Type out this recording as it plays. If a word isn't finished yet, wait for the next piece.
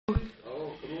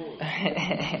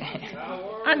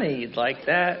I know you'd like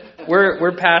that.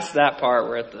 We're past that part.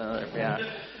 We're at the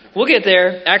We'll get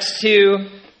there. Acts 2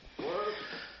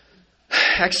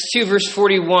 verse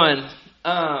 41.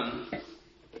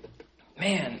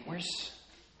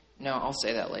 No, I'll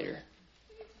say that later.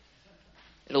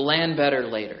 It'll land better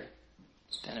later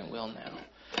than it will now.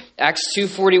 Acts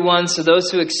 2:41. So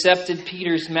those who accepted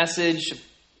Peter's message, the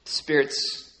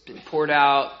Spirit's been poured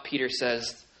out. Peter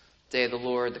says, day of the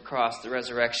Lord, the cross, the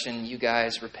resurrection, you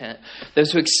guys repent.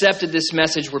 Those who accepted this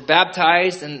message were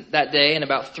baptized in that day, and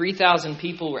about 3,000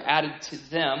 people were added to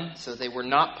them. So they were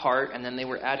not part, and then they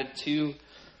were added to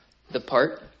the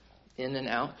part, in and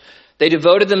out. They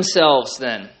devoted themselves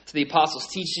then to the apostles'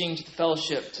 teaching, to the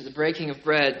fellowship, to the breaking of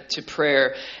bread, to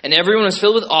prayer. And everyone was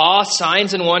filled with awe.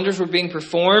 Signs and wonders were being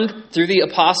performed through the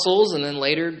apostles, and then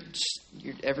later, just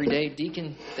your everyday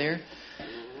deacon there.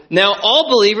 Now all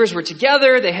believers were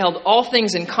together. They held all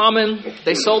things in common.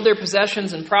 They sold their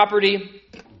possessions and property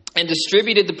and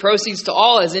distributed the proceeds to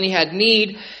all as any had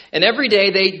need. And every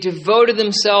day they devoted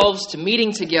themselves to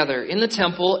meeting together in the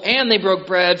temple, and they broke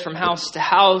bread from house to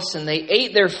house, and they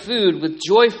ate their food with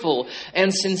joyful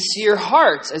and sincere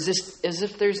hearts, as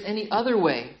if there's any other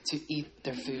way to eat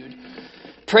their food,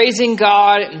 praising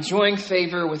God, enjoying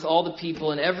favor with all the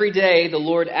people. And every day the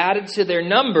Lord added to their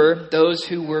number those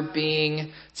who were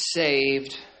being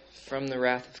saved from the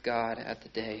wrath of God at the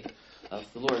day of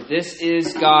the Lord. This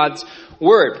is God's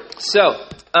word. So,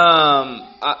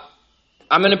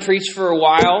 I'm going to preach for a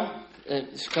while.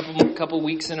 It's a couple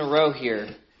weeks in a row here.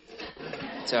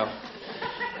 So,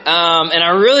 and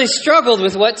I really struggled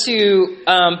with what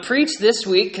to preach this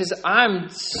week because I'm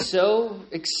so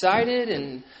excited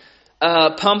and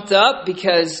pumped up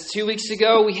because 2 weeks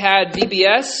ago we had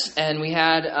VBS and we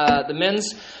had the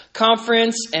men's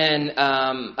conference and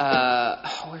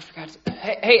I forgot.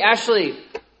 Hey, Ashley,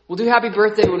 we'll do happy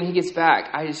birthday when he gets back.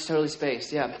 I just totally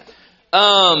spaced. Yeah.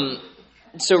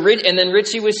 So and then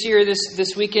Richie was here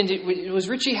this weekend. Was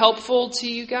Richie helpful to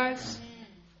you guys,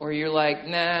 or you're like,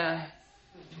 nah,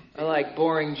 I like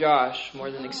boring Josh more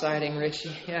than exciting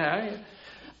Richie? Yeah.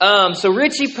 So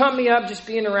Richie pumped me up just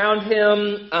being around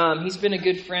him. He's been a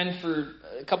good friend for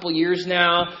a couple years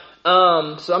now.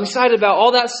 So I'm excited about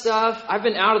all that stuff. I've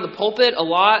been out of the pulpit a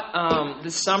lot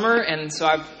this summer, and so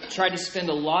I've tried to spend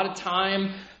a lot of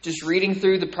time just reading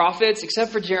through the prophets,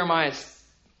 except for Jeremiah's.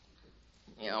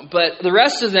 But the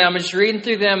rest of them, I'm just reading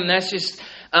through them, and that's just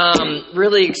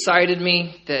really excited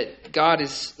me that God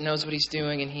knows what He's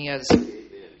doing, and He has,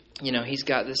 He's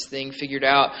got this thing figured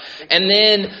out. And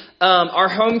then our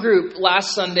home group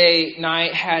last Sunday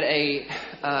night had a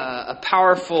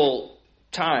powerful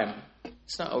time.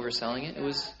 It's not overselling it.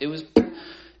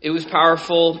 It was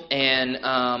powerful, and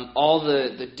all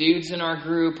the dudes in our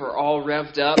group are all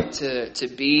revved up to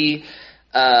be.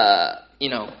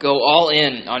 Go all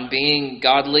in on being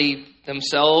godly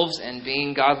themselves and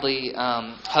being godly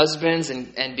husbands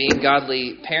and being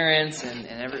godly parents and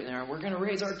everything. We're going to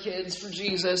raise our kids for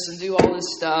Jesus and do all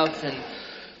this stuff. And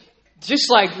it's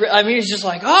just like,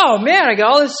 oh man, I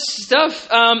got all this stuff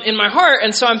in my heart.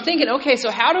 And so I'm thinking, okay, so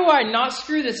how do I not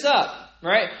screw this up?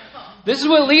 Right? This is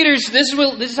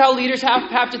how leaders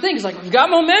have to think. It's like, we've got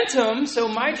momentum. So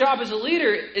my job as a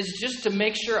leader is just to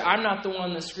make sure I'm not the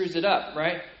one that screws it up.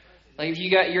 Right? Like if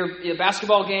you got your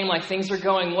basketball game, like things are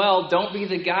going well, don't be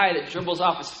the guy that dribbles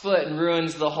off his foot and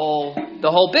ruins the whole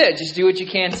bit. Just do what you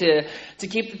can to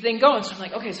keep the thing going. So I'm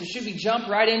like, okay, so should we jump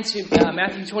right into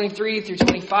Matthew 23 through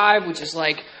 25, which is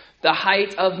like the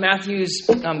height of Matthew's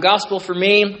gospel for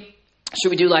me? Should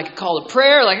we do like a call to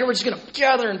prayer? Like we're just going to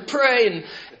gather and pray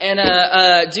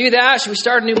and do that? Should we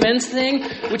start a new men's thing?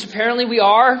 Which apparently we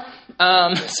are.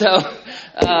 I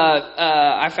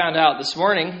found out this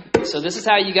morning. So this is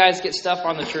how you guys get stuff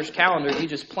on the church calendar. You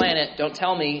just plan it, don't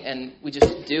tell me, and we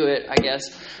just do it, I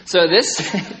guess. So this,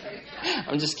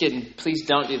 I'm just kidding. Please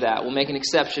don't do that. We'll make an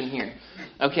exception here.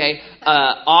 Okay.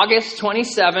 August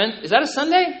 27th. Is that a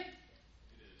Sunday?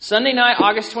 Sunday night,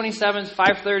 August 27th,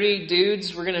 5:30.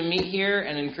 Dudes, we're going to meet here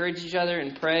and encourage each other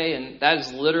and pray. And that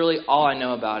is literally all I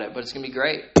know about it, but it's going to be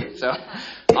great. So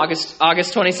August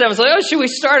 27th. So, should we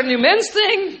start a new men's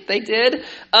thing? They did.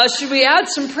 Should we add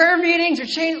some prayer meetings or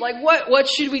change? Like, what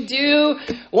should we do?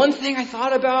 One thing I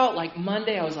thought about, like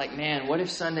Monday, I was like, man, what if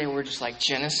Sunday we're just like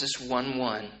Genesis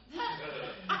 1:1?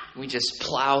 We just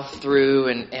plow through.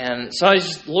 And so I was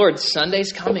just, Lord,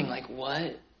 Sunday's coming. Like,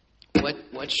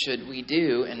 what should we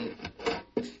do? And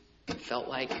it felt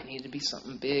like it needed to be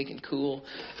something big and cool,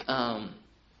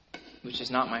 which is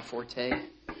not my forte.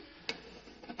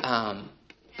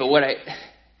 But what I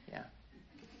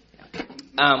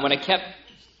kept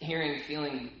hearing,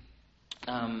 feeling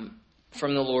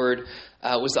from the Lord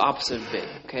was the opposite of big.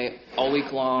 Okay, all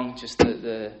week long, just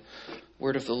the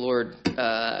word of the Lord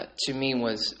to me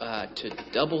was to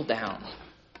double down.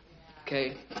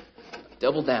 Okay,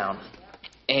 double down.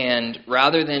 And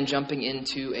rather than jumping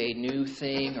into a new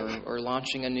thing or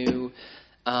launching a new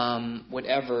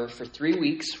whatever, for 3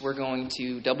 weeks, we're going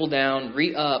to double down,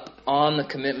 re-up on the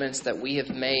commitments that we have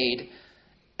made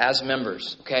as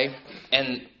members, okay?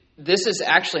 And this is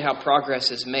actually how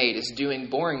progress is made, is doing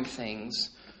boring things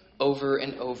over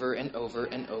and over and over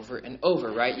and over and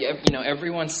over, right? You know,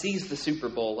 everyone sees the Super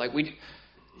Bowl.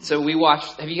 So we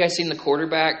watched, have you guys seen the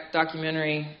quarterback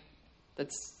documentary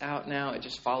that's out now? It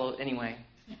just followed, anyway.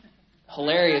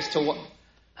 Hilarious to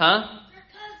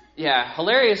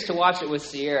hilarious to watch it with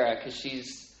Sierra, because she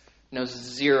knows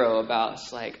zero about,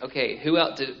 it's like, okay, who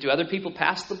else, do other people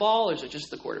pass the ball, or is it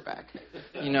just the quarterback?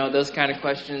 You know, those kind of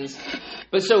questions.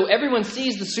 But so everyone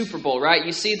sees the Super Bowl, right?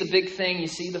 You see the big thing, you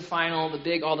see the final,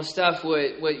 all the stuff.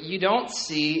 What you don't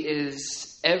see is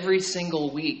every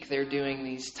single week they're doing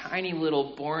these tiny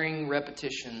little boring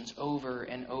repetitions over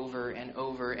and over and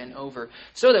over and over,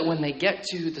 so that when they get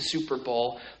to the Super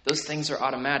Bowl, those things are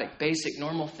automatic, basic,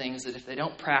 normal things that if they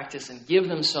don't practice and give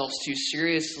themselves too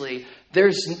seriously,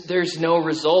 there's no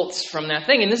results from that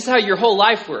thing. And this is how your whole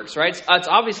life works, right? It's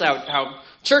obviously how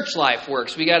church life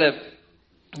works. We got to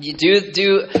do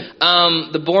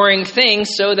the boring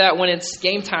things so that when it's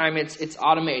game time, it's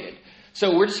automated.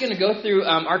 So we're just going to go through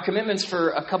our commitments for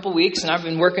a couple weeks, and I've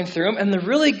been working through them, and they're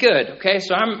really good. Okay,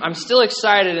 so I'm still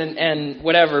excited and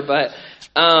whatever, but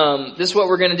this is what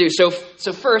we're going to do.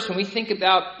 So first, when we think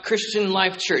about Christian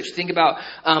Life Church, think about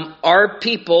our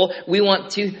people, we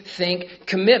want to think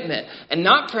commitment, and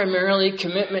not primarily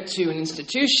commitment to an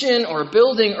institution or a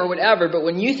building or whatever. But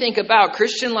when you think about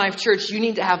Christian Life Church, you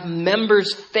need to have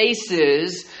members'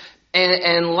 faces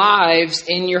and lives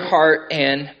in your heart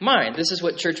and mind. This is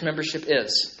what church membership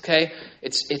is, okay?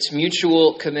 It's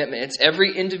mutual commitment. It's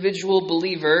every individual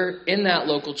believer in that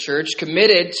local church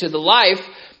committed to the life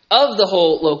of the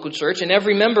whole local church, and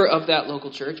every member of that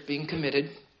local church being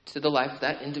committed to the life of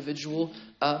that individual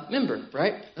member,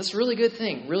 right? That's a really good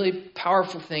thing, really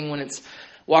powerful thing when it's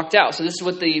walked out. So this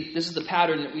is the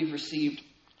pattern that we've received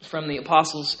from the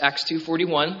apostles, Acts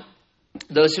 2:41.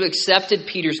 Those who accepted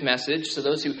Peter's message, so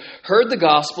those who heard the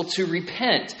gospel, to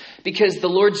repent, because the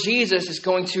Lord Jesus is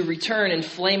going to return in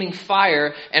flaming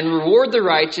fire and reward the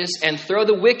righteous and throw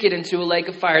the wicked into a lake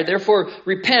of fire. Therefore,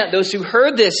 repent. Those who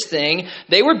heard this thing,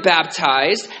 they were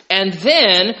baptized, and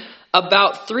then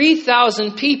about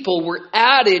 3,000 people were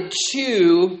added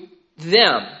to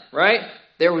them, right?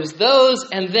 There was those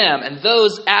and them, and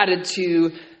those added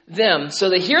to them. So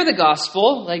they hear the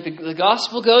gospel, like the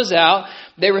gospel goes out,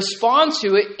 they respond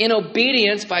to it in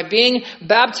obedience by being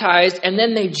baptized, and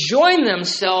then they join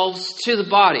themselves to the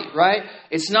body, right?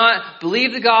 It's not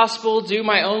believe the gospel, do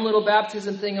my own little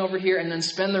baptism thing over here, and then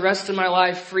spend the rest of my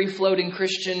life free-floating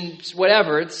Christian,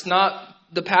 whatever. It's not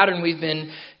the pattern we've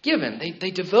been given.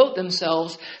 They devote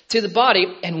themselves to the body,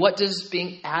 and what does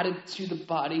being added to the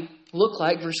body look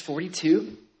like? Verse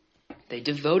 42, they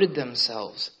devoted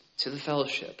themselves to the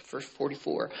fellowship. Verse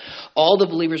 44, all the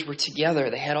believers were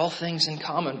together. They had all things in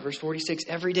common. Verse 46,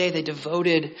 every day they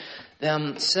devoted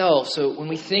themselves. So when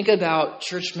we think about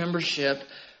church membership,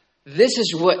 this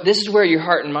is where your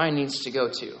heart and mind needs to go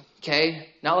to. Okay?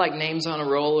 Not like names on a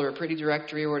roll or a pretty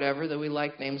directory or whatever, that we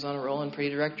like names on a roll and pretty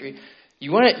directory.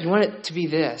 You want it to be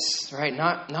this, right?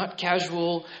 Not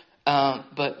casual,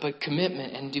 but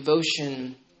commitment and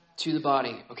devotion to the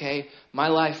body, okay? My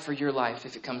life for your life,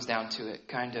 if it comes down to it,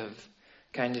 kind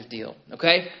of deal,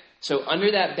 okay? So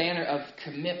under that banner of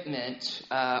commitment,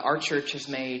 our church has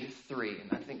made 3,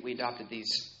 and I think we adopted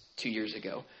these 2 years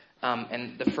ago.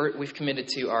 And the first, we've committed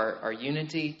to our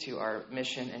unity, to our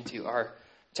mission, and to our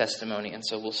testimony. And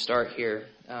so we'll start here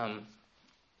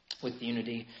with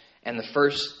unity. And the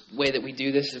first way that we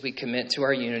do this is we commit to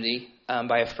our unity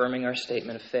by affirming our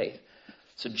statement of faith.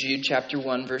 So Jude chapter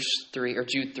 1, verse 3, or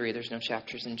Jude 3, there's no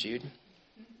chapters in Jude.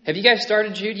 Have you guys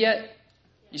started Jude yet?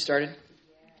 You started?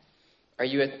 Are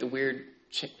you at the weird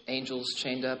angels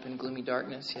chained up in gloomy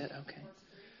darkness yet? Okay.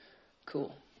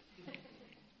 Cool.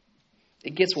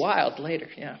 It gets wild later,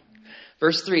 yeah.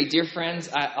 Verse 3, dear friends,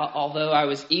 although I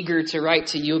was eager to write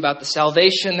to you about the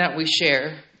salvation that we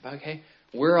share, okay,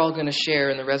 we're all going to share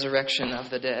in the resurrection of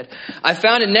the dead. I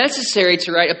found it necessary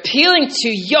to write, appealing to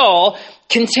y'all,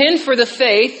 contend for the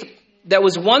faith that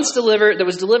was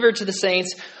delivered to the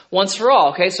saints once for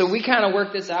all. Okay, so we kind of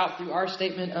work this out through our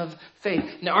statement of faith.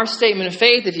 Now, our statement of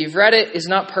faith, if you've read it, is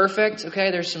not perfect. Okay,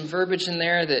 there's some verbiage in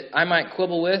there that I might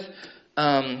quibble with,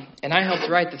 and I helped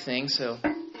write the thing, so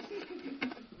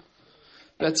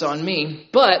That's on me.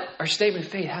 But our statement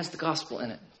of faith has the gospel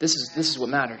in it. This is what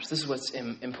matters. This is what's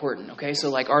important. Okay, so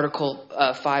like Article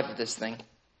 5 of this thing.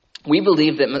 We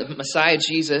believe that Messiah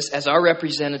Jesus, as our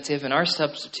representative and our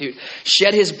substitute,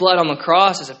 shed his blood on the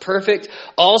cross as a perfect,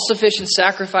 all-sufficient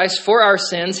sacrifice for our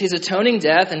sins. His atoning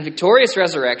death and victorious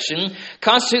resurrection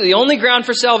constitute the only ground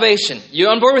for salvation. You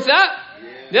on board with that?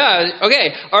 Yeah.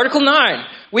 Okay. Article 9.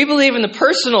 We believe in the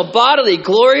personal, bodily,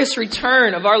 glorious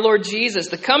return of our Lord Jesus.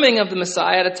 The coming of the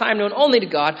Messiah at a time known only to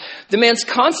God demands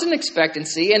constant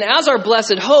expectancy, and as our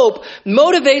blessed hope,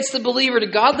 motivates the believer to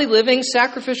godly living,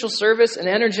 sacrificial service, and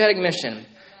energetic mission.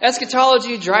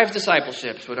 Eschatology drives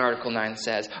discipleship, is what Article 9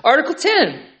 says. Article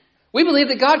 10. We believe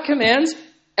that God commands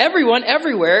everyone,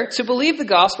 everywhere, to believe the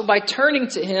gospel by turning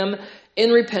to him in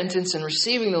repentance and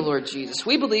receiving the Lord Jesus.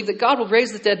 We believe that God will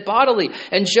raise the dead bodily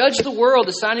and judge the world,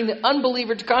 assigning the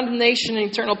unbeliever to condemnation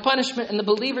and eternal punishment, and the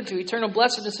believer to eternal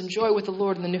blessedness and joy with the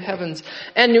Lord in the new heavens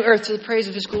and new earth to the praise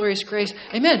of his glorious grace.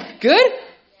 Amen. Good?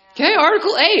 Okay,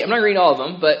 Article 8. I'm not going to read all of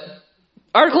them, but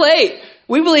Article 8.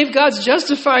 We believe God's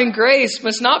justifying grace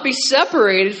must not be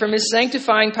separated from his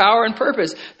sanctifying power and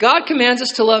purpose. God commands us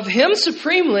to love him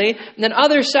supremely and then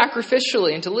others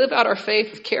sacrificially, and to live out our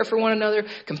faith with care for one another,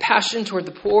 compassion toward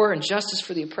the poor, and justice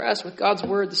for the oppressed. With God's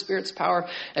word, the Spirit's power,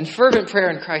 and fervent prayer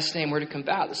in Christ's name, we're to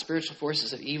combat the spiritual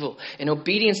forces of evil. In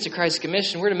obedience to Christ's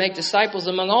commission, we're to make disciples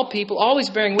among all people, always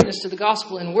bearing witness to the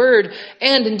gospel in word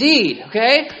and in deed.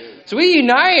 Okay? So we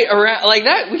unite around, like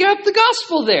that, we got the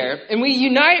gospel there. And we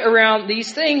unite around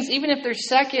these things, even if they're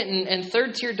second and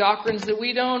third tier doctrines that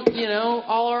we don't,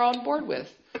 all are on board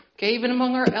with. Okay, even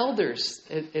among our elders.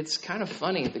 It's kind of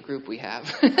funny, the group we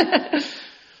have. I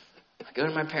go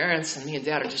to my parents and me and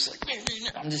Dad are just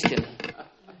like, I'm just kidding.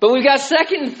 But we've got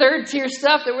second and third tier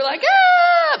stuff that we're like,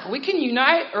 we can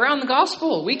unite around the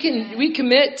gospel. We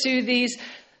commit to these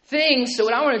things. So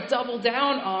what I want to double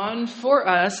down on for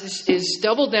us is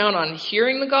double down on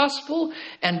hearing the gospel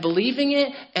and believing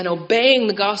it and obeying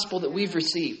the gospel that we've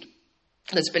received.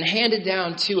 That's been handed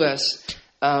down to us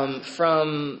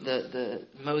from the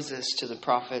Moses to the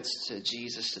prophets to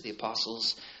Jesus to the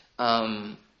apostles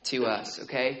to us.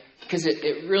 Okay, because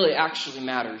it really actually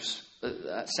matters.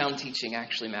 Sound teaching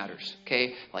actually matters.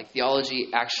 Okay, like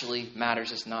theology actually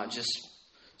matters. It's not just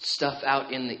stuff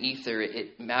out in the ether.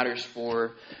 It matters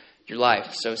for your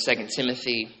life. So 2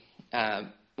 Timothy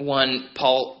 1,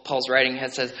 Paul's writing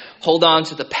says, hold on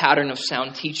to the pattern of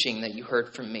sound teaching that you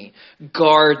heard from me.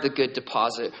 Guard the good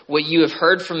deposit. What you have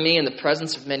heard from me in the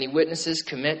presence of many witnesses,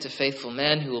 commit to faithful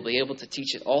men who will be able to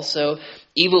teach it also.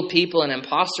 Evil people and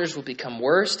impostors will become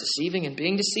worse, deceiving and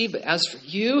being deceived. But as for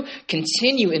you,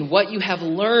 continue in what you have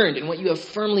learned and what you have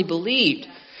firmly believed.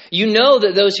 You know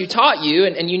that those who taught you,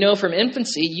 and you know from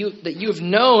infancy, that you have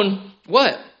known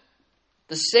what?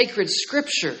 The sacred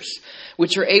scriptures,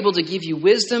 which are able to give you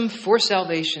wisdom for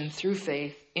salvation through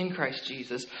faith in Christ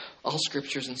Jesus. All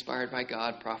scriptures inspired by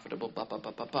God, profitable,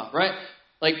 right?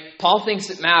 Like Paul thinks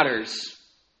it matters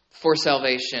for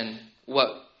salvation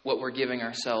what we're giving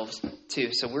ourselves to.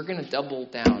 So we're going to double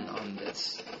down on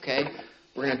this, okay?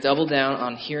 We're going to double down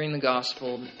on hearing the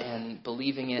gospel and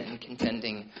believing it and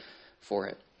contending for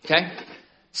it, okay?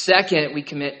 Second, we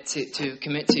commit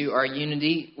to our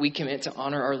unity. We commit to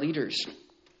honor our leaders.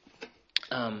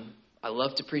 I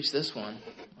love to preach this one.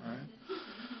 All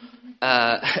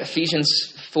right.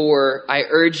 Ephesians 4, I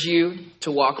urge you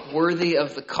to walk worthy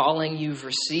of the calling you've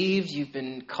received. You've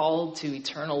been called to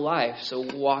eternal life, so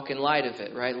walk in light of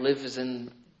it, right? Live as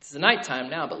in, it's the nighttime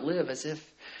now, but live as if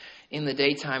in the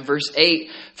daytime. Verse 8,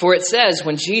 for it says,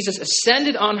 when Jesus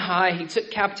ascended on high, he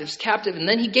took captives captive, and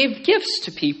then he gave gifts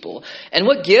to people. And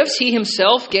what gifts he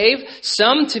himself gave?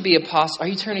 Some to be apostles. Are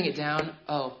you turning it down?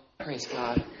 Oh, praise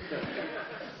God.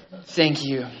 Thank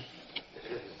you.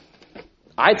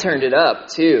 I turned it up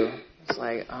too. It's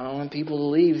like, I don't want people to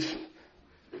leave.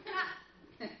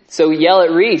 So yell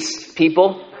at Reese,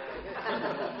 people.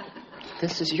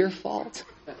 This is your fault.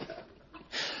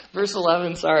 Verse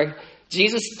 11, sorry.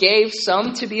 Jesus gave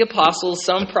some to be apostles,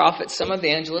 some prophets, some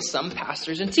evangelists, some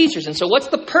pastors and teachers. And so what's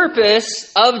the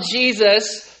purpose of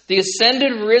Jesus, the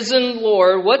ascended, risen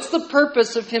Lord? What's the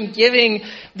purpose of him giving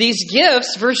these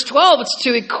gifts? Verse 12, it's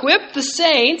to equip the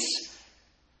saints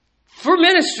for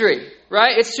ministry,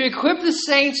 right? It's to equip the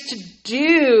saints to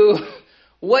do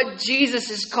what Jesus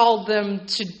has called them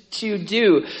to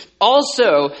do.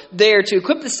 Also, they are to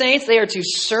equip the saints. They are to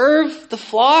serve the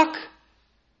flock,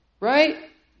 right?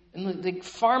 In the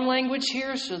farm language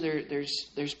here, so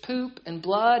there's poop and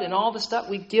blood and all the stuff.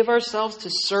 We give ourselves to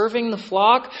serving the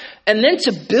flock, and then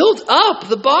to build up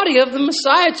the body of the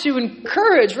Messiah, to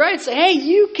encourage, right? Say, hey,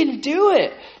 you can do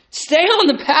it. Stay on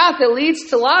the path that leads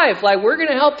to life. Like, we're going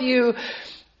to help you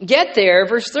get there.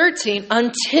 Verse 13,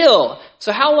 until.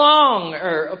 So how long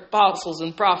are apostles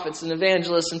and prophets and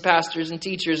evangelists and pastors and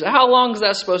teachers? How long is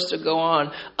that supposed to go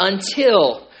on?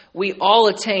 Until we all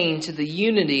attain to the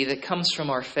unity that comes from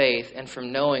our faith and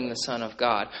from knowing the Son of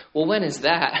God. Well, when is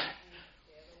that?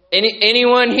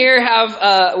 Anyone here have,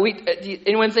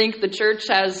 anyone think the church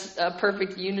has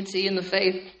perfect unity in the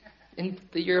faith in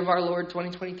the year of our Lord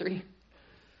 2023?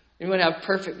 Anyone have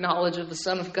perfect knowledge of the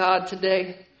Son of God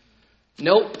today?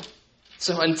 Nope.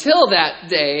 So until that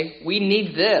day, we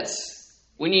need this.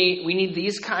 We need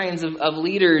these kinds of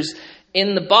leaders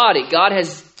in the body. God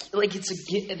has, they're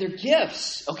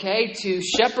gifts, okay, to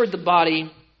shepherd the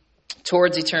body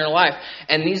towards eternal life.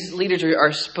 And these leaders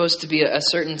are supposed to be a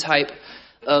certain type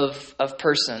of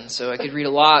person. So I could read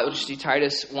a lot. We'll just do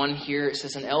Titus 1 here. It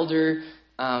says an elder,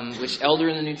 which elder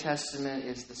in the New Testament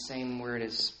is the same word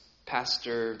as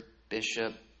pastor,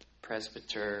 bishop,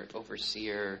 presbyter,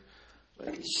 overseer.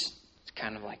 It's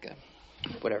kind of like a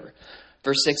whatever.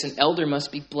 Verse 6, an elder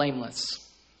must be blameless.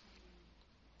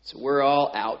 So we're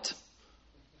all out.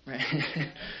 Right?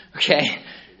 Okay.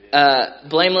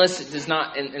 Blameless does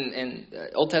not, in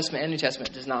Old Testament and New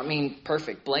Testament, does not mean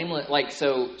perfect. Blameless,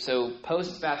 so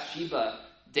post Bathsheba,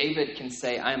 David can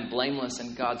say, I am blameless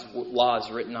and God's law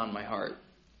is written on my heart.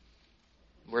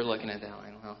 We're looking at that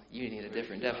like, well, you need a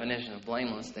different definition of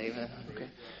blameless, David. Okay.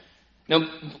 No,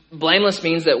 blameless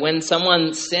means that when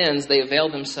someone sins, they avail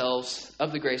themselves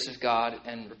of the grace of God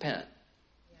and repent.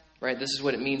 Right? This is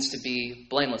what it means to be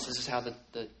blameless. This is how the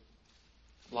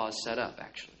law is set up,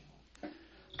 actually.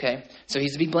 Okay? So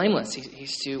he's to be blameless.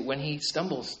 He's to, when he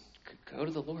stumbles, go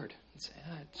to the Lord and say,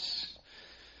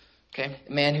 okay?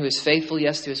 A man who is faithful,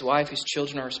 yes, to his wife, whose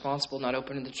children are responsible, not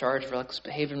open to the charge of reckless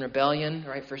behavior and rebellion.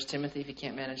 Right? 1 Timothy, if he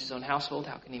can't manage his own household,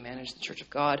 how can he manage the church of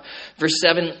God? Verse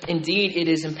 7, indeed, it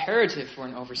is imperative for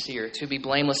an overseer to be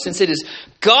blameless, since it is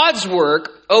God's work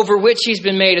over which he's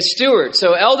been made a steward.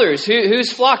 So elders,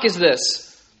 whose flock is this?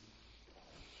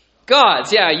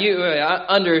 God's. Yeah, you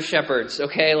under shepherds,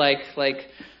 okay? Like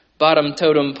bottom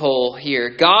totem pole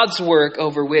here. God's work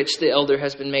over which the elder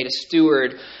has been made a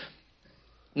steward.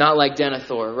 Not like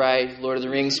Denethor, right? Lord of the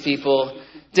Rings people.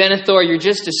 Denethor, you're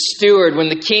just a steward. When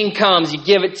the king comes, you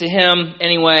give it to him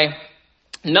anyway.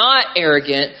 Not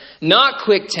arrogant, not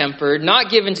quick-tempered, not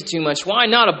given to too much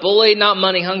wine, not a bully, not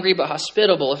money-hungry, but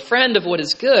hospitable, a friend of what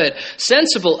is good,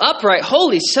 sensible, upright,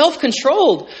 holy,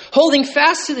 self-controlled, holding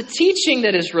fast to the teaching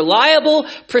that is reliable,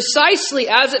 precisely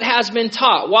as it has been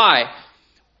taught. Why?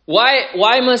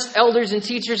 Why must elders and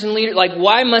teachers and leaders,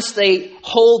 why must they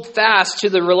hold fast to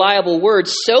the reliable word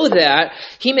so that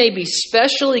he may be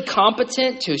specially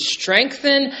competent to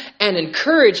strengthen and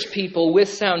encourage people with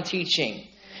sound teaching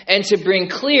and to bring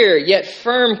clear yet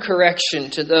firm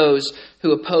correction to those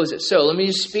who oppose it? So let me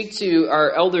just speak to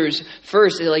our elders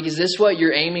first. Is this what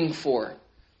you're aiming for?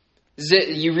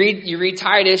 You read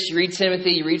Titus, you read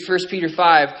Timothy, you read 1 Peter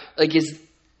 5.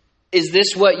 Is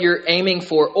this what you're aiming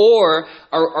for? Or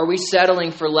are we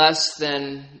settling for less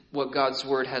than what God's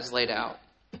word has laid out?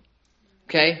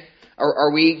 Okay?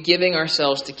 Are we giving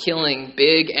ourselves to killing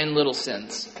big and little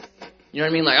sins? You know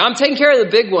what I mean? I'm taking care of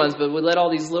the big ones, but we let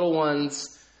all these little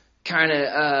ones kind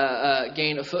of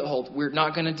gain a foothold. We're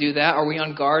not going to do that. Are we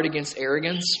on guard against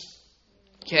arrogance?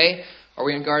 Okay? Are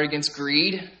we on guard against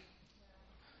greed?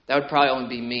 That would probably only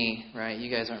be me, right?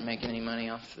 You guys aren't making any money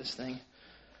off this thing.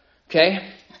 Okay?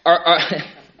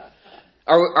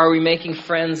 Are we making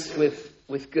friends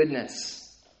with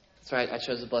goodness? That's right. I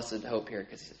chose the blessed hope here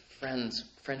because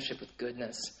friendship with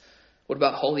goodness. What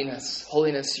about holiness?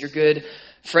 Holiness, your good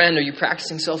friend. Are you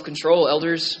practicing self-control,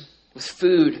 elders? With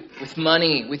food, with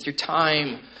money, with your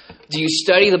time? Do you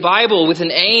study the Bible with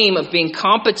an aim of being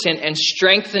competent and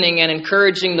strengthening and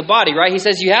encouraging the body, right? He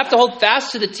says you have to hold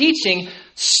fast to the teaching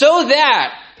so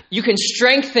that you can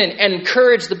strengthen and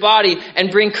encourage the body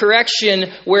and bring correction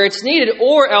where it's needed.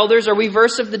 Or, elders, are we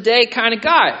verse of the day kind of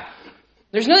guy?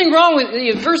 There's nothing wrong with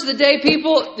the verse of the day,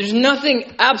 people. There's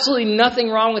absolutely nothing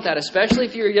wrong with that, especially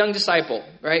if you're a young disciple,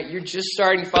 right? You're just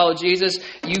starting to follow Jesus.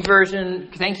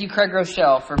 YouVersion, thank you, Craig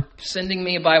Rochelle, for sending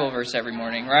me a Bible verse every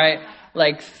morning, right?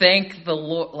 Thank the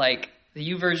Lord. The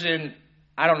YouVersion,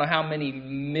 I don't know how many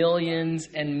millions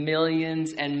and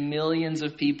millions and millions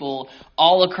of people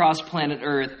all across planet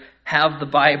Earth have the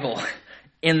Bible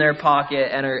in their pocket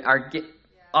and are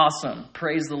awesome.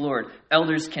 Praise the Lord.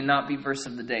 Elders cannot be verse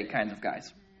of the day kind of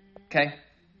guys. Okay?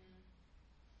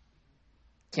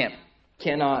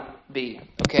 Cannot be.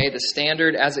 Okay? The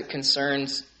standard as it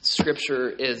concerns Scripture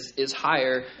is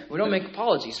higher. We don't make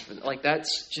apologies for that.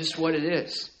 That's just what it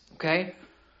is. Okay?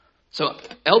 So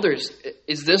elders,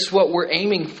 is this what we're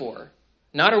aiming for?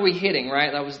 Not are we hitting,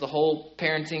 right? That was the whole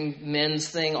parenting men's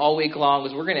thing all week long,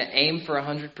 was we're going to aim for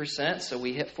 100%, so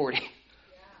we hit 40. Yeah.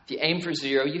 If you aim for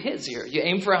 0, you hit 0. You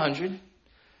aim for 100,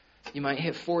 you might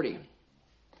hit 40.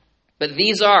 But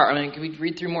these are, can we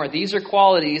read through more? These are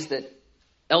qualities that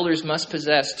elders must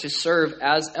possess to serve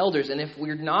as elders. And if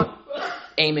we're not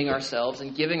aiming ourselves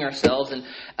and giving ourselves and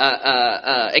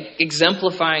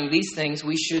exemplifying these things,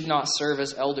 we should not serve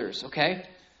as elders, okay?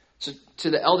 So to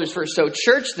the elders first. So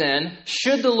church then,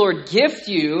 should the Lord gift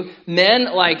you men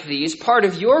like these, part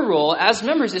of your role as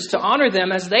members is to honor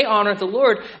them as they honor the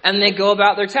Lord and they go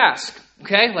about their task.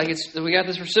 Okay? We got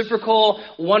this reciprocal,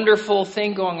 wonderful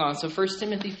thing going on. So 1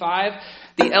 Timothy 5,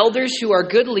 the elders who are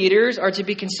good leaders are to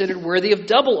be considered worthy of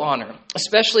double honor,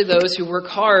 especially those who work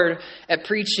hard at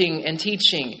preaching and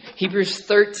teaching. Hebrews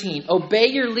 13, obey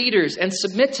your leaders and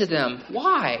submit to them.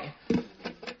 Why?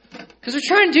 Because they're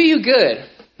trying to do you good.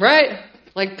 Right?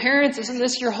 Like, parents, isn't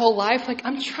this your whole life? Like,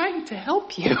 I'm trying to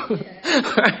help you.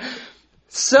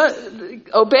 So,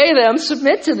 obey them,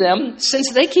 submit to them,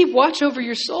 since they keep watch over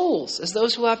your souls as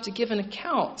those who have to give an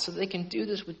account, so they can do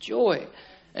this with joy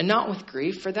and not with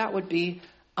grief, for that would be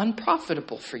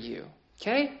unprofitable for you.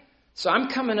 Okay? So I'm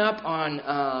coming up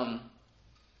on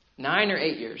 9 or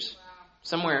 8 years,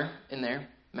 somewhere in there,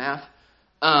 math.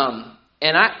 And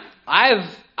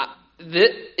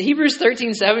Hebrews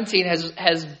 13:17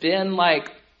 has been like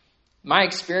my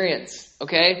experience,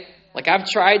 okay? Like I've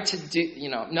tried to do,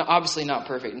 no, obviously not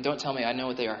perfect. And don't tell me I know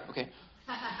what they are, okay?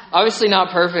 Obviously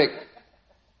not perfect.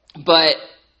 But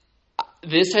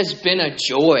this has been a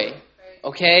joy,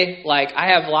 okay? Like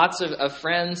I have lots of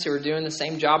friends who are doing the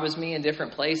same job as me in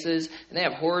different places. And they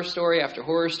have horror story after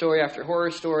horror story after horror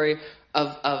story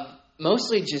of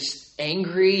mostly just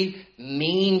angry,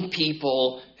 mean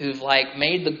people who've like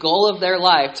made the goal of their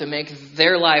life to make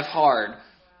their life hard.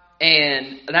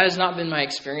 And that has not been my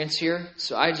experience here.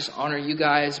 So I just honor you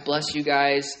guys, bless you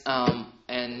guys,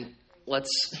 and let's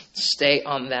stay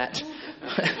on that.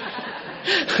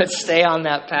 Let's stay on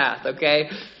that path, okay?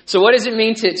 So what does it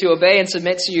mean to obey and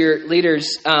submit to your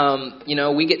leaders?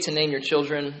 We get to name your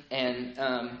children and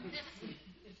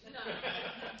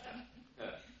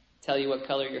tell you what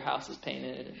color your house is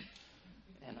painted.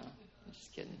 And I'm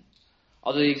just kidding.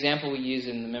 Although the example we use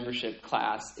in the membership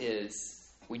class is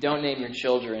we don't name your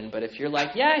children, but if you're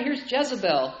like, yeah, here's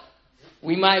Jezebel,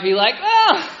 we might be like,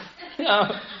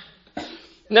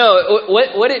 No,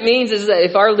 what it means is that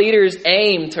if our leaders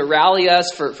aim to rally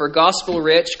us for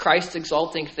gospel-rich,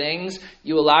 Christ-exalting things,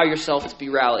 you allow yourself to be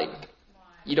rallied.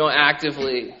 You don't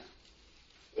actively...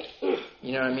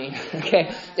 You know what I mean?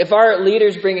 Okay. If our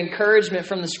leaders bring encouragement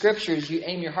from the scriptures, you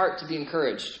aim your heart to be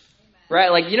encouraged. Right?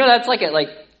 Like, that's like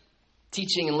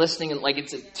teaching and listening, and like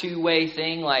it's a two-way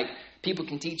thing. Like people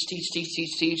can teach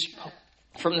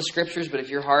from the scriptures, but if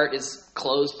your heart is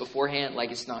closed beforehand,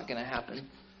 like it's not going to happen.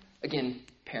 Again,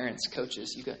 parents,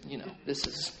 coaches, this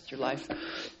is your life.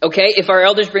 Okay, if our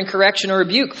elders bring correction or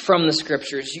rebuke from the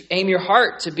scriptures, you aim your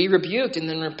heart to be rebuked and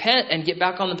then repent and get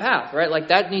back on the path, right? Like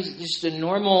that needs just a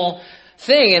normal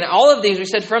thing. And all of these are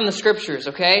said from the scriptures,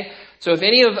 okay? So if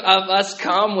any of us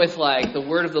come with like the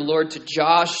word of the Lord to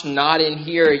Josh, not in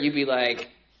here, you'd be like,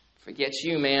 forget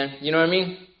you, man. You know what I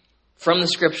mean? From the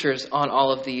scriptures on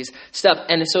all of these stuff.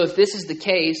 And so if this is the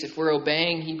case, if we're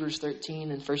obeying Hebrews 13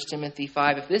 and 1 Timothy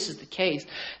 5, if this is the case,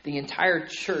 the entire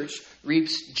church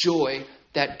reaps joy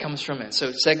that comes from it.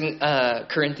 So 2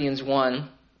 Corinthians 1,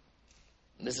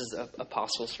 this is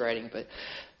apostles writing, but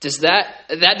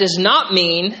that does not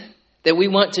mean that we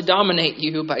want to dominate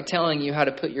you by telling you how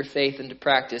to put your faith into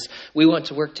practice. We want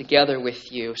to work together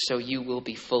with you so you will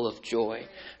be full of joy.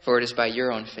 For it is by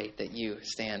your own faith that you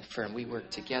stand firm. We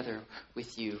work together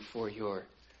with you for your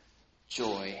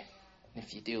joy. And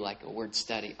if you do like a word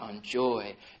study on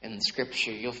joy in the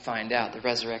scripture, you'll find out the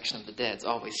resurrection of the dead is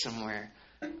always somewhere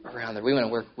around there. We want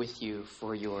to work with you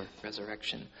for your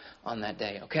resurrection on that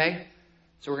day, okay?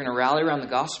 So we're going to rally around the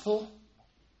gospel.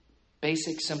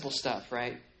 Basic, simple stuff,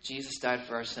 right? Jesus died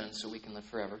for our sins so we can live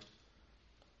forever.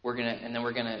 We're going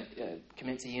to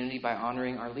commit to unity by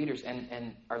honoring our leaders.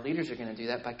 And our leaders are going to do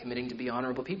that by committing to be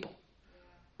honorable people.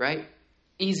 Right?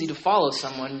 Easy to follow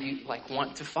someone you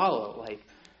want to follow.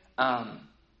 I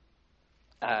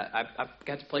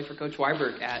got to play for Coach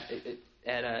Weiberg at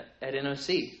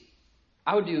NOC.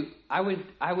 I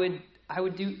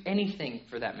would do anything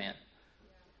for that man.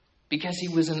 Because he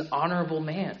was an honorable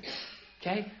man.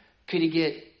 Okay? Could he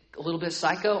get a little bit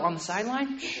psycho on the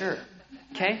sideline? Sure.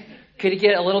 Okay? Could he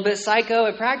get a little bit psycho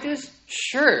at practice?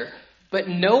 Sure. But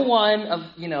no one of,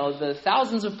 the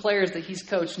thousands of players that he's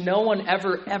coached, no one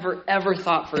ever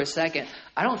thought for a second,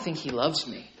 I don't think he loves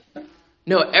me.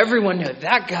 No, everyone knew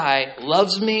that guy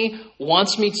loves me,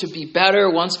 wants me to be better,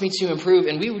 wants me to improve,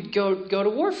 and we would go to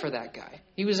war for that guy.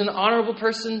 He was an honorable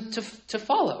person to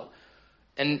follow.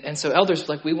 And so elders,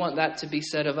 we want that to be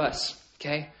said of us,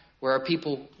 okay? Where our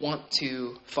people want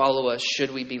to follow us,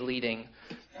 should we be leading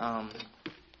on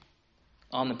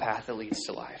the path that leads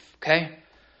to life, okay?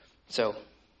 So,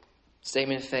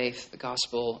 statement of faith, the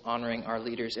gospel, honoring our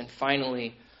leaders, and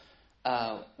finally,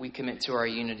 we commit to our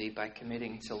unity by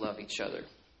committing to love each other.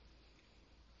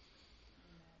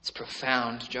 It's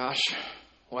profound, Josh.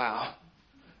 Wow.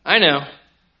 I know.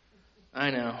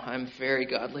 I'm very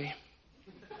godly.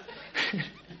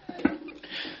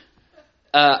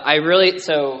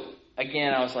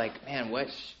 Again, I was like, man,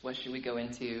 what should we go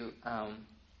into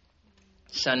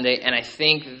Sunday? And I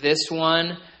think this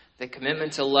one, the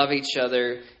commitment to love each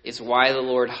other, is why the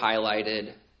Lord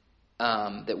highlighted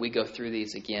that we go through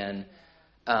these again,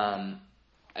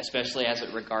 especially as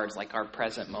it regards our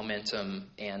present momentum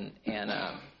and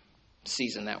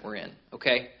season that we're in.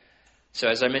 Okay, so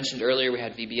as I mentioned earlier, we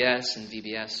had VBS, and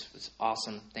VBS was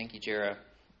awesome. Thank you, Jera.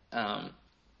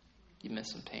 You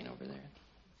missed some paint over there,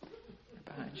 right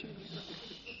behind you.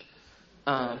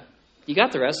 You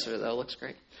got the rest of it though. It looks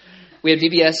great. We had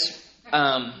VBS.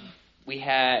 We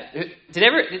had.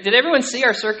 Did everyone see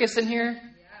our circus in here?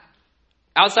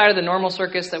 Outside of the normal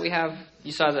circus that we have,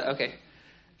 you saw that? Okay.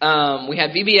 We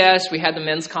had VBS, we had the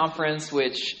men's conference,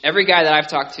 which every guy that I've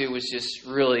talked to was just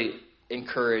really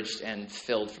encouraged and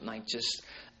filled from and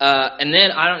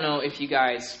then I don't know if you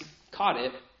guys caught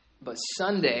it, but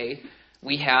Sunday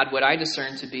we had what I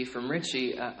discerned to be from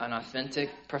Richie an authentic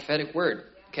prophetic word.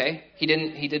 Okay, he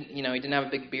didn't have a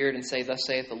big beard and say, "Thus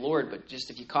saith the Lord," but just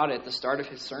if you caught it at the start of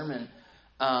his sermon,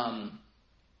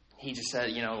 he just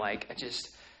said,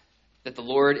 that the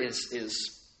Lord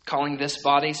is calling this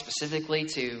body specifically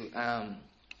to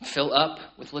fill up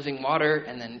with living water,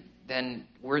 and then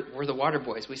we're the water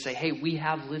boys. We say, hey, we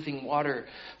have living water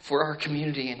for our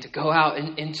community, and to go out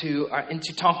into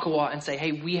Tonkawa and say,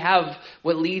 hey, we have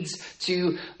what leads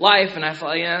to life. And I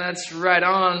thought, yeah, that's right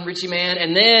on, Richie, man.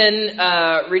 And then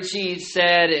Richie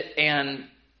said, and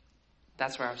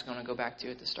that's where I was going to go back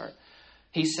to at the start.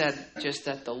 He said just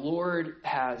that the Lord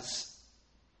has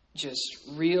just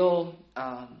real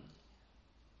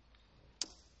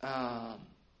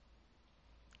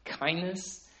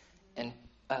kindness and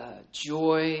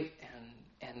joy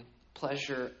and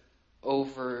pleasure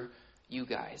over you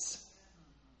guys.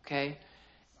 Okay?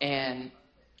 And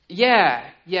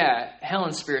yeah,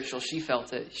 Helen's spiritual. She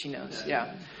felt it. She knows.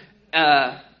 Yeah.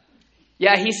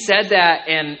 He said that,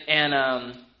 and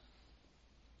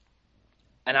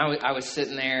I was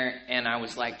sitting there, and I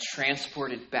was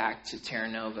transported back to Terra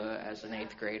Nova as an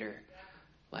 8th grader.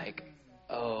 I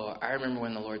remember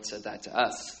when the Lord said that to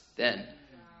us then,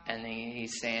 and then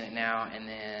He's saying it now, and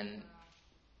then,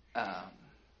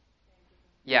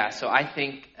 so I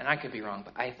think, and I could be wrong,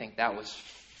 but I think that was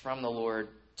from the Lord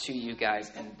to you guys.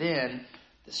 And then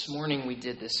this morning we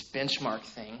did this benchmark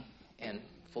thing, and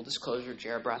full disclosure,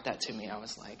 Jared brought that to me. I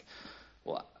was like,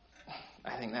 well,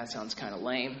 I think that sounds kind of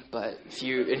lame, but if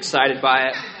you're excited by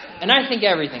it, and I think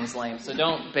everything's lame, so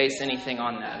don't base anything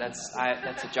on that.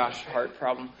 That's a Josh Hart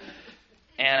problem.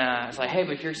 And I was like, hey,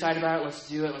 but if you're excited about it, let's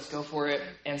do it. Let's go for it.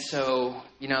 And so,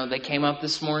 they came up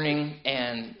this morning,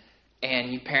 and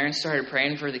you parents started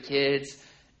praying for the kids,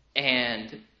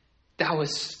 and that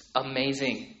was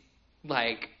amazing.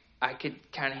 I could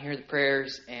kind of hear the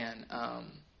prayers, and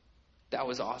that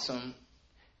was awesome.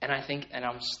 And I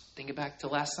was thinking back to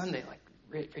last Sunday,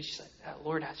 Richie said, that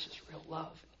Lord has just real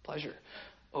love and pleasure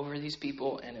over these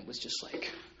people, and it was just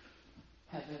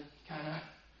heaven kind of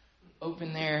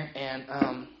open there. And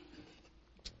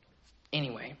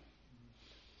anyway.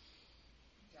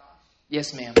 Josh.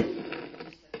 Yes, ma'am. Just a couple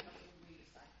of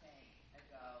weeks, I think,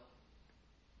 ago,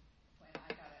 when I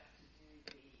got up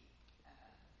to do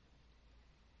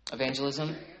the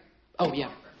Evangelism? prayer. Oh, yeah.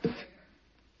 I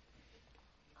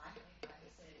think I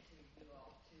said to you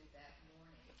all too that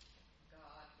morning,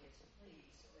 God is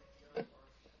pleased with your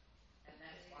worship. And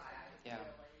that's why I really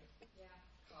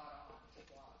caught on to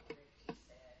what Richie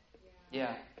said.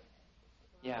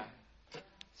 Yeah.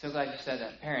 So glad you said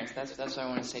that. Parents, that's what I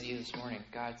want to say to you this morning.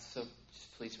 God's so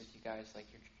just pleased with you guys.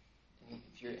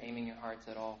 If you're aiming your hearts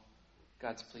at all,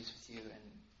 God's pleased with you.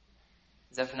 And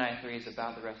Zephaniah 3 is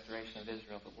about the restoration of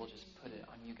Israel, but we'll just put it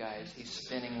on you guys. He's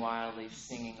spinning wildly,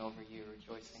 singing over you,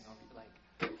 rejoicing over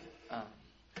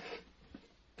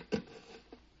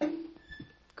you.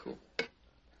 Cool.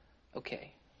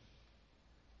 Okay.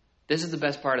 This is the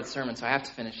best part of the sermon, so I have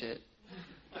to finish it.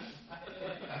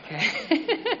 Okay.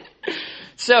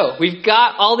 So, we've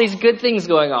got all these good things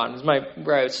going on. This is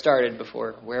where I started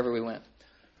before, wherever we went.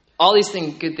 All these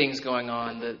good things going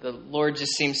on. The Lord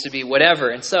just seems to be whatever.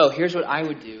 And so, here's what I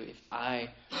would do if I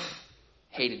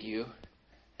hated you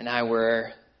and I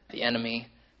were the enemy.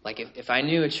 Like if I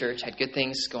knew a church had good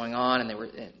things going on and they were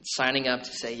signing up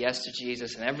to say yes to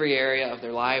Jesus in every area of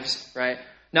their lives, right?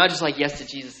 Not just like yes to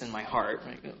Jesus in my heart.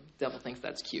 Right? The devil thinks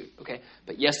that's cute, okay?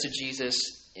 But yes to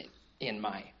Jesus in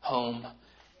my home,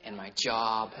 in my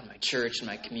job, in my church, in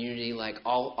my community, like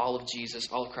all of Jesus,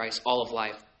 all of Christ, all of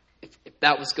life. If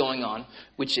that was going on,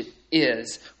 which it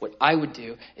is, what I would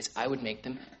do is I would make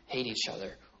them hate each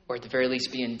other, or at the very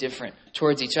least be indifferent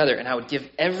towards each other. And I would give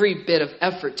every bit of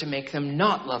effort to make them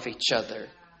not love each other.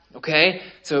 Okay?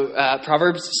 So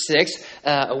Proverbs 6,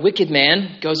 a wicked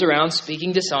man goes around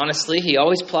speaking dishonestly. He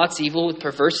always plots evil with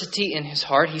perversity in his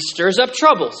heart. He stirs up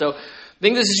trouble. So I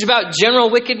think this is about general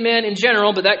wicked men in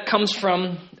general, but that comes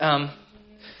from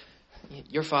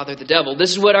your father, the devil.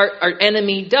 This is what our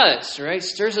enemy does, right?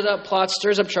 Stirs it up, plots,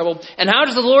 stirs up trouble. And how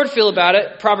does the Lord feel about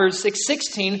it? Proverbs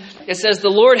 6:16, it says, the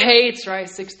Lord hates, right?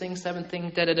 6 things, 7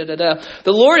 things, da-da-da-da-da.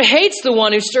 The Lord hates the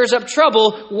one who stirs up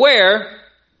trouble, where?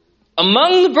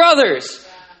 Among the brothers.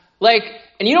 Like,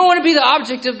 and you don't want to be the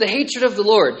object of the hatred of the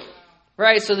Lord,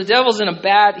 right? So the devil's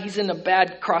he's in a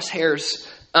bad crosshairs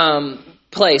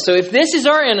place. So if this is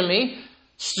our enemy,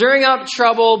 stirring up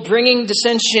trouble, bringing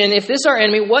dissension, if this is our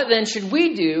enemy, what then should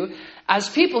we do as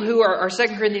people who are 2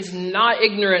 Corinthians not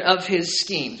ignorant of his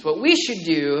schemes? What we should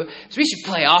do is we should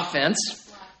play offense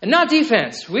and not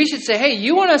defense. We should say, hey,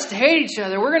 you want us to hate each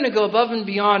other? We're going to go above and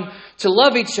beyond to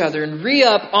love each other and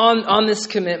re-up on this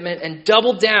commitment and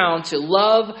double down to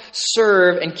love,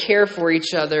 serve, and care for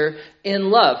each other in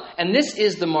love. And this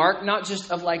is the mark, not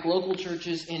just of like local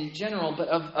churches in general, but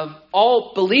of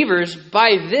all believers.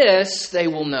 By this, they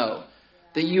will know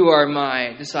that you are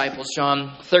my disciples.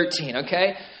 John 13,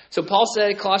 okay? So Paul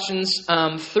said, Colossians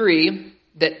 3,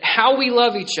 that how we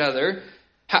love each other,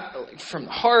 from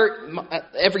the heart,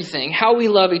 everything, how we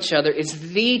love each other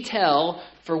is the tell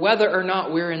for whether or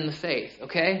not we're in the faith,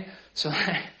 okay? So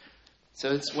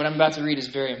it's what I'm about to read is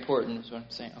very important, is what I'm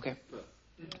saying, okay?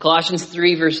 Colossians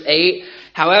 3, verse 8,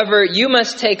 however, you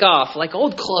must take off, like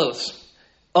old clothes,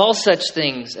 all such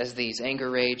things as these: anger,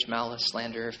 rage, malice,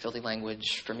 slander, filthy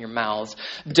language from your mouths.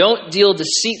 Don't deal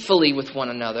deceitfully with one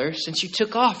another, since you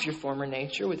took off your former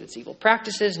nature with its evil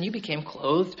practices, and you became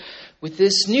clothed with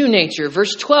this new nature.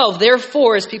 Verse 12,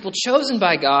 therefore, as people chosen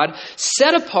by God,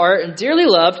 set apart and dearly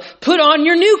loved, put on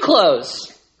your new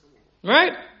clothes.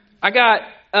 Right? I got,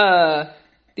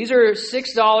 these are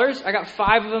 $6. I got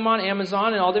 5 of them on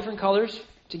Amazon in all different colors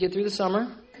to get through the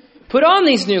summer. Put on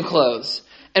these new clothes.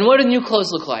 And what do new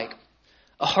clothes look like?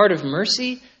 A heart of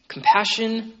mercy,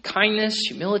 compassion, kindness,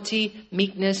 humility,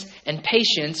 meekness, and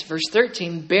patience. Verse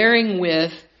 13, bearing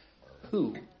with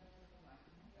who?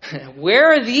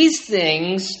 Where are these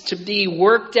things to be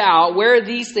worked out? Where are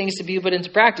these things to be put into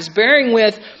practice? Bearing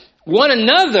with one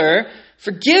another,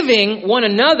 forgiving one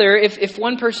another if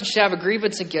one person should have a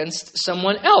grievance against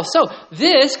someone else. So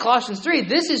this, Colossians 3,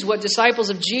 this is what disciples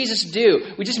of Jesus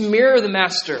do. We just mirror the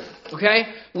master, okay?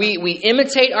 We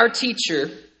imitate our teacher,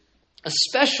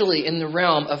 especially in the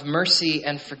realm of mercy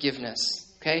and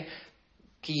forgiveness, okay?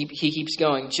 He keeps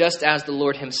going, just as the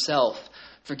Lord himself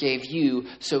forgave you,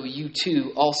 so you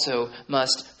too also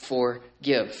must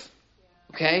forgive,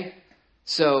 okay?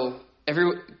 So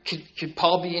could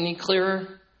Paul be any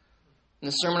clearer? In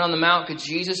the Sermon on the Mount, could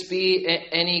Jesus be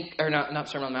any, or not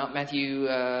Sermon on the Mount, Matthew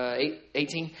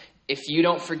 18? If you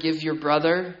don't forgive your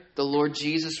brother, the Lord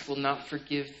Jesus will not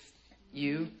forgive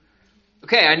you.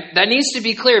 Okay, that needs to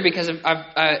be clear because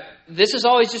this has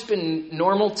always just been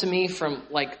normal to me from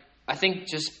I think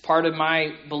just part of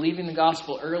my believing the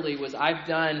gospel early was I've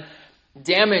done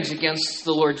damage against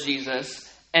the Lord Jesus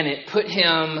and it put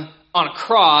him on a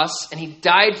cross, and he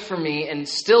died for me and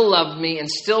still loved me and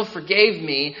still forgave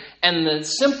me. And the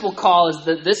simple call is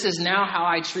that this is now how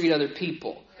I treat other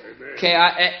people. Amen. Okay,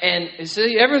 and so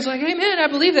everyone's like, hey man, I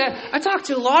believe that. I talk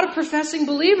to a lot of professing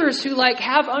believers who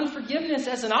have unforgiveness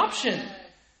as an option.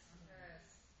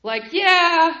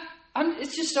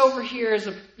 It's just over here as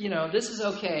this is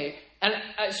okay. And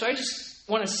so I just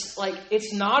want to,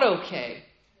 it's not okay.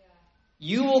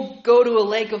 You will go to a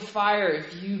lake of fire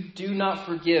if you do not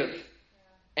forgive.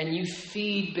 And you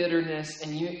feed bitterness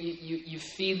and you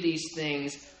feed these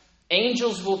things.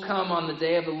 Angels will come on the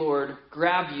day of the Lord,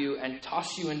 grab you, and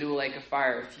toss you into a lake of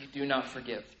fire if you do not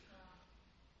forgive.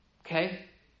 Okay?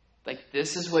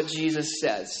 This is what Jesus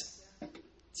says.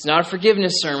 It's not a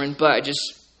forgiveness sermon, but I just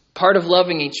part of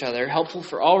loving each other, helpful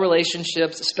for all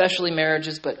relationships, especially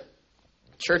marriages, but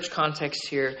church context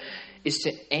here is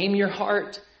to aim your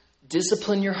heart,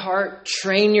 discipline your heart,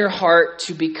 train your heart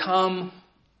to become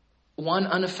one,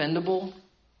 unoffendable.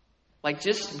 Like,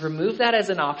 just remove that as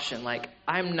an option. Like,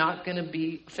 I'm not going to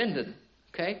be offended,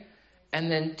 okay?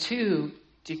 And then two,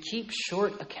 to keep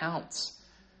short accounts.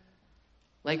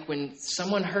 Like, when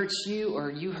someone hurts you or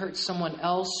you hurt someone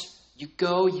else, you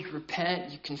go, you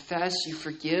repent, you confess, you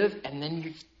forgive, and then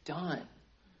you're done.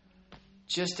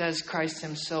 Just as Christ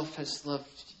himself has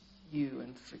loved you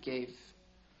and forgave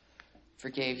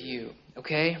you,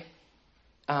 okay?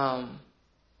 I'm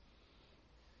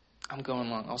going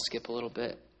long. I'll skip a little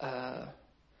bit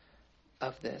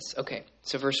of this. Okay,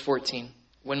 so verse 14.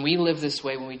 When we live this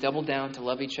way, when we double down to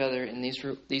love each other in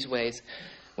these ways,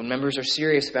 when members are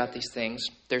serious about these things,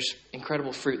 there's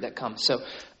incredible fruit that comes. So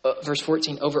verse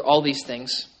 14, over all these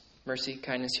things, mercy,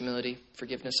 kindness, humility,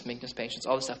 forgiveness, meekness, patience,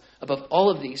 all this stuff. Above all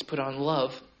of these, put on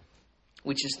love,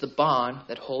 which is the bond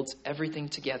that holds everything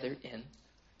together in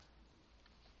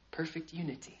perfect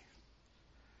unity.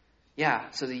 Yeah,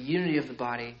 so the unity of the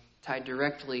body tied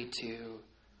directly to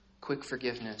quick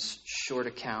forgiveness, short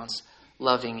accounts,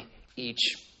 loving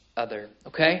each other.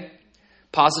 Okay?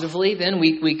 Positively, then,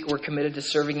 we're committed to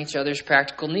serving each other's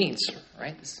practical needs.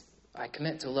 Right? I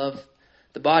commit to love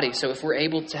the body. So if we're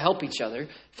able to help each other,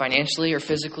 financially or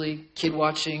physically, kid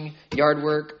watching, yard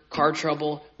work, car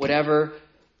trouble, whatever,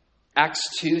 Acts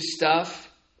 2 stuff,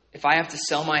 if I have to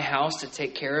sell my house to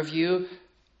take care of you,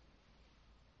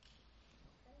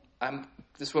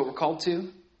 this is what we're called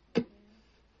to.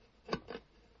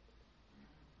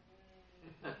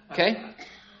 Okay?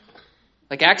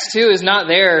 Like, Acts 2 is not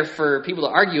there for people to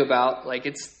argue about. Like,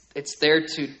 it's there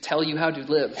to tell you how to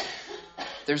live.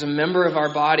 There's a member of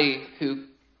our body who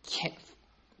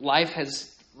life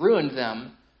has ruined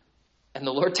them, and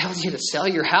the Lord tells you to sell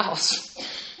your house.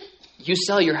 You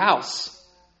sell your house.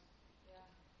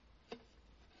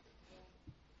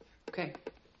 Okay.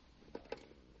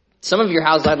 Some of your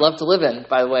houses I'd love to live in,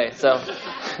 by the way. So,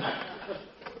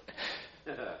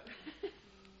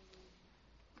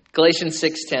 Galatians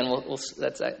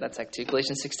 6:10. That's Act 2.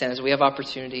 Galatians 6:10 is we have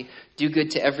opportunity. Do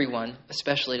good to everyone,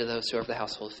 especially to those who are of the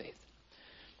household of faith.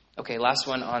 Okay, last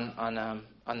one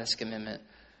on this commitment.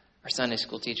 Our Sunday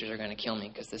school teachers are going to kill me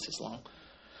because this is long.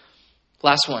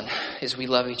 Last one is we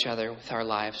love each other with our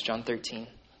lives. John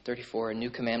 13:34. A new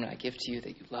commandment I give to you, that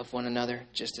you love one another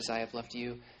just as I have loved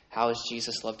you. How has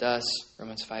Jesus loved us?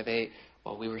 Romans 5:8.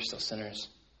 While we were still sinners,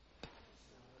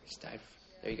 Christ died.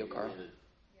 There you go, Carl.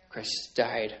 Christ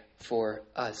died for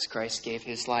us. Christ gave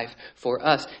his life for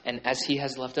us. And as he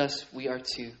has loved us, we are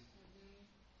to,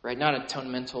 right? Not a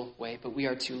atonemental way, but we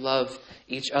are to love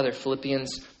each other.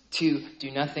 Philippians 2,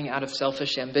 do nothing out of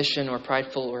selfish ambition or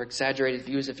prideful or exaggerated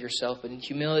views of yourself, but in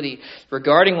humility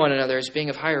regarding one another as being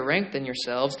of higher rank than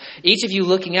yourselves, each of you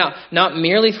looking out, not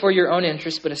merely for your own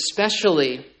interests, but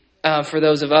especially for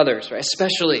those of others, right?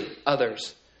 Especially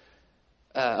others.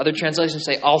 Other translations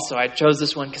say also. I chose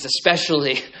this one because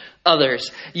especially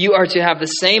others. You are to have the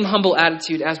same humble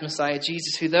attitude as Messiah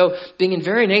Jesus, who, though being in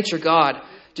very nature God,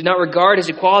 did not regard his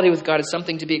equality with God as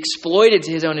something to be exploited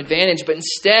to his own advantage, but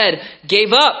instead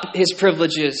gave up his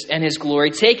privileges and his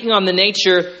glory, taking on the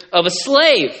nature of a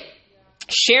slave,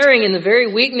 sharing in the very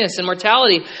weakness and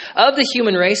mortality of the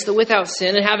human race, though without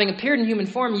sin, and having appeared in human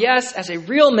form, yes, as a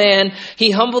real man,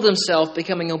 he humbled himself,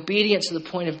 becoming obedient to the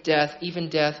point of death, even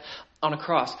death on a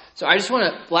cross. So I just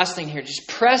want to, last thing here, just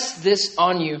press this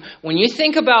on you. When you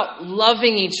think about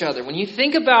loving each other, when you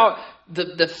think about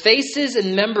the faces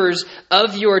and members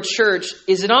of your church,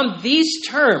 is it on these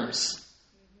terms?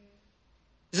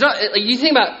 Is it not, like, you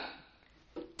think about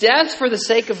death for the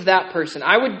sake of that person.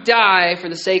 I would die for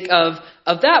the sake of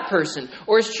that person.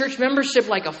 Or is church membership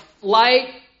like a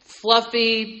light,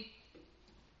 fluffy,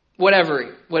 whatever,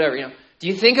 you know? Do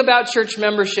you think about church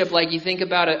membership like you think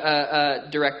about a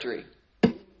directory?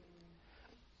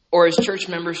 Or is church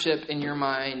membership in your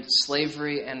mind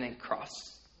slavery and a cross?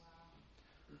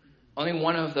 Only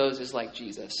one of those is like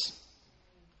Jesus.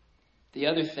 The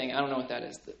other thing, I don't know what that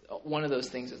is. One of those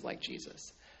things is like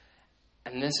Jesus.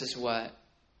 And this is what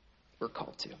we're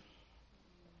called to.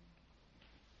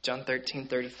 John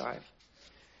 13:35.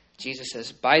 Jesus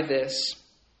says, by this,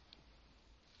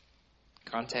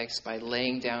 context, by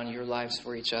laying down your lives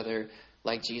for each other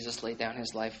like Jesus laid down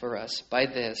his life for us. By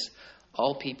this,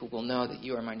 all people will know that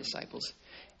you are my disciples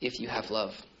if you have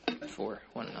love for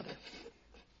one another.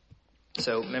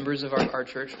 So, members of our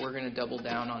church, we're going to double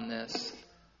down on this.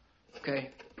 Okay?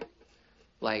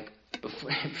 Like,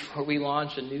 before we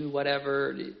launch a new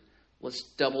whatever, let's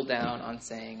double down on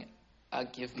saying, I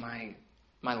give my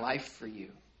my life for you.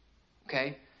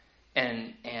 Okay?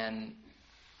 And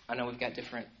I know we've got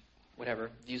different,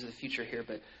 views of the future here,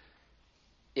 but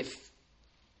if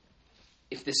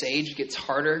this age gets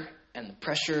harder and the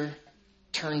pressure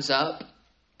turns up,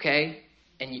 okay,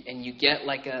 and you get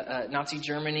like a Nazi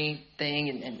Germany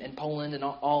thing and Poland and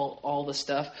all the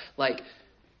stuff, like,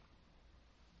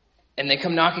 and they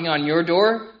come knocking on your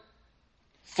door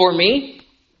for me,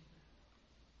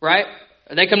 right?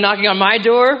 Or they come knocking on my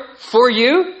door for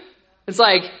you. It's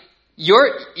like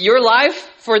your life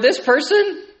for this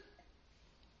person.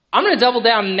 I'm going to double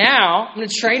down now. I'm going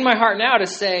to train my heart now to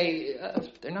say,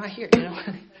 they're not here,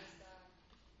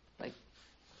 Like,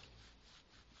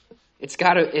 it's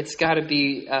got to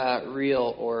be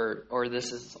real, or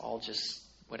this is all just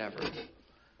whatever.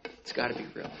 It's got to be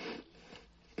real.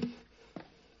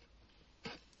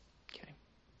 Okay.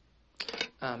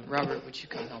 Robert, would you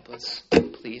come help us,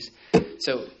 please?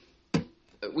 So,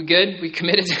 we good? We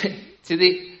committed to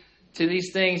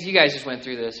these things. You guys just went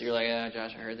through this. You're like,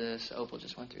 Josh, I heard this. Opal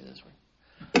just went through this.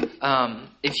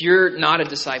 If you're not a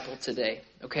disciple today,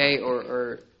 okay,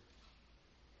 or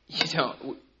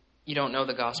you don't know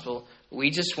the gospel, we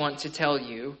just want to tell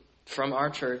you from our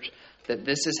church that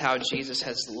this is how Jesus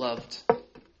has loved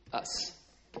us.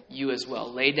 You as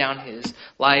well. Laid down his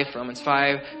life. Romans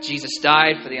 5. Jesus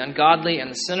died for the ungodly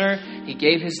and the sinner. He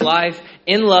gave his life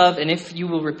in love. And if you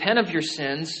will repent of your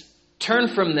sins, turn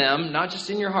from them, not just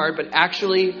in your heart, but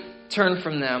actually turn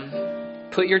from them.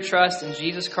 Put your trust in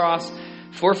Jesus' cross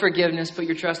for forgiveness. Put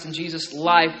your trust in Jesus'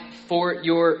 life for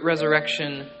your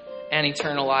resurrection and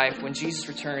eternal life. When Jesus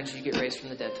returns, you get raised from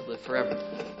the dead to live forever.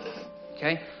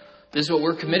 Okay? This is what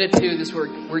we're committed to. This is what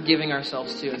we're giving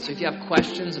ourselves to. And so if you have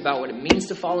questions about what it means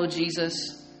to follow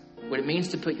Jesus, what it means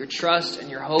to put your trust and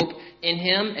your hope in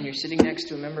him, and you're sitting next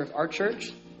to a member of our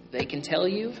church, they can tell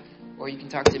you, or you can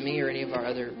talk to me or any of our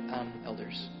other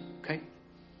elders. Okay?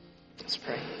 Let's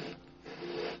pray.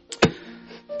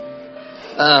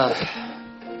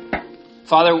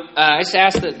 Father, I just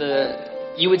ask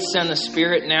that you would send the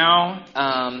Spirit now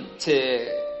to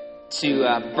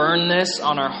burn this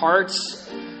on our hearts.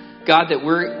 God, that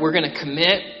we're going to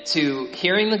commit to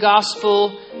hearing the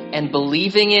gospel and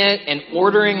believing it and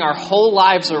ordering our whole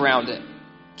lives around it.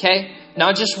 Okay?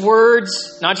 Not just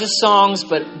words, not just songs,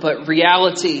 but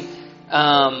reality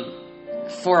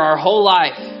for our whole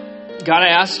life. God, I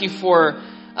ask you for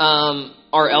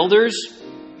our elders.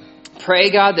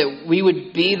 Pray, God, that we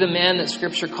would be the men that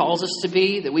Scripture calls us to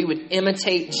be, that we would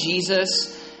imitate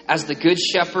Jesus as the good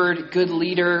shepherd, good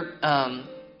leader, and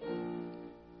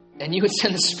you would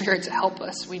send the Spirit to help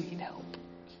us. We need help.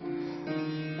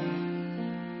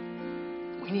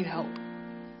 We need help.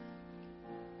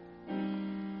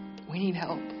 We need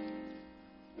help.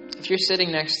 If you're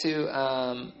sitting next to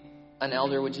an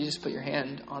elder, would you just put your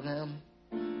hand on them?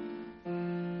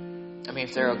 I mean,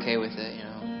 if they're okay with it,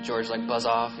 George, like, buzz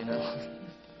off,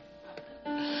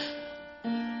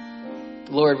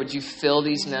 Lord, would you fill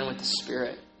these men with the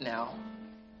Spirit now?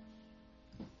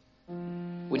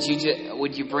 Would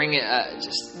you bring it,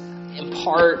 just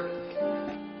impart,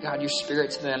 God, your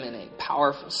Spirit to them in a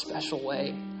powerful, special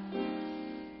way?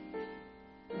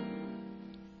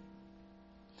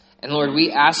 And Lord,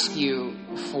 we ask you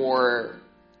for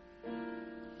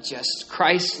just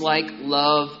Christ-like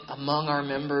love among our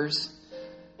members.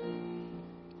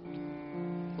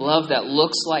 Love that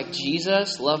looks like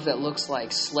Jesus, love that looks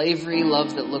like slavery,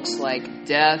 love that looks like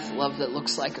death, love that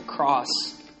looks like a cross.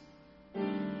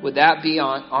 Would that be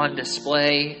on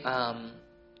display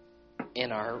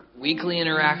in our weekly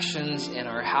interactions, in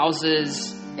our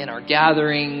houses, in our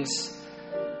gatherings?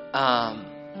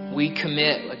 We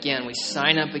commit, again, we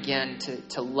sign up again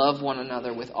to love one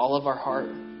another with all of our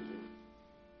heart.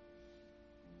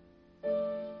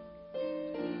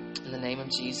 In the name of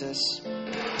Jesus,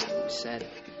 we said,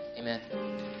 amen.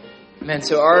 Amen.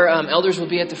 So our elders will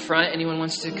be at the front. Anyone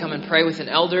wants to come and pray with an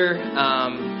elder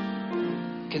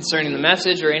concerning the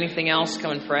message or anything else,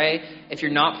 come and pray. If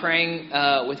you're not praying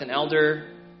with an elder,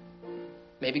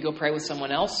 maybe go pray with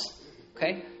someone else,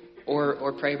 okay?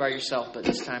 Or pray by yourself, but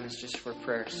this time is just for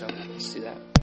prayer, so let's do that.